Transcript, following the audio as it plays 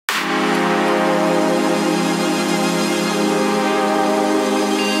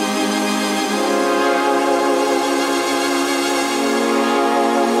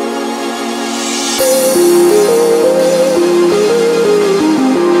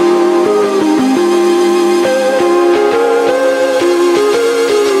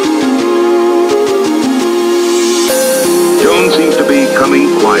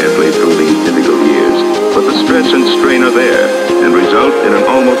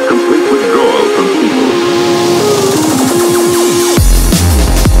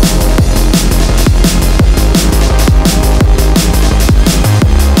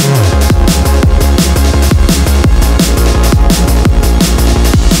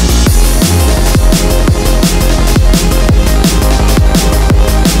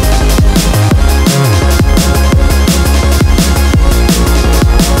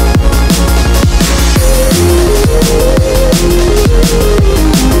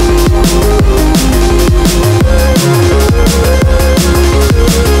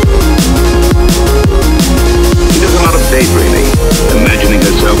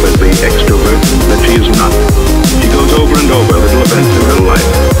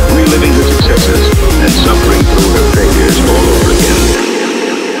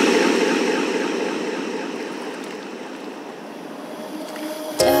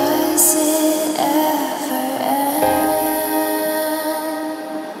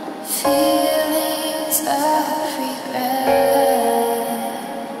Feelings of regret,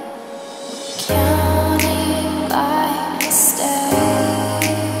 counting my mistakes.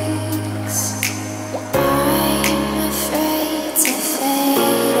 I'm afraid to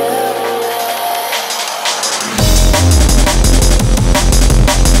fade away.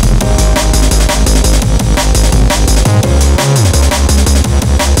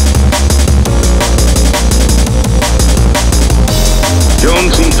 Joan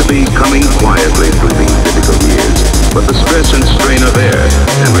seems to be coming quietly through these difficult years, but the stress and strain are there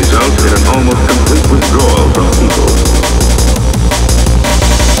and result in an almost complete withdrawal from people.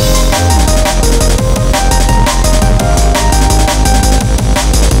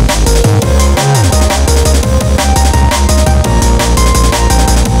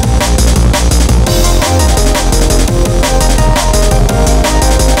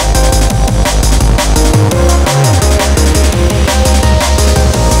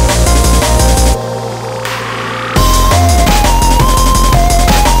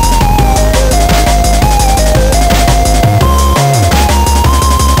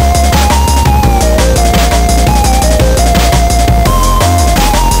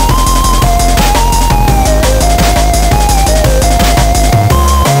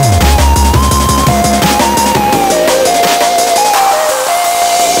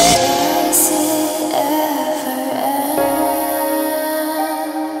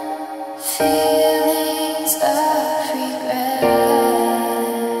 Feelings of regret,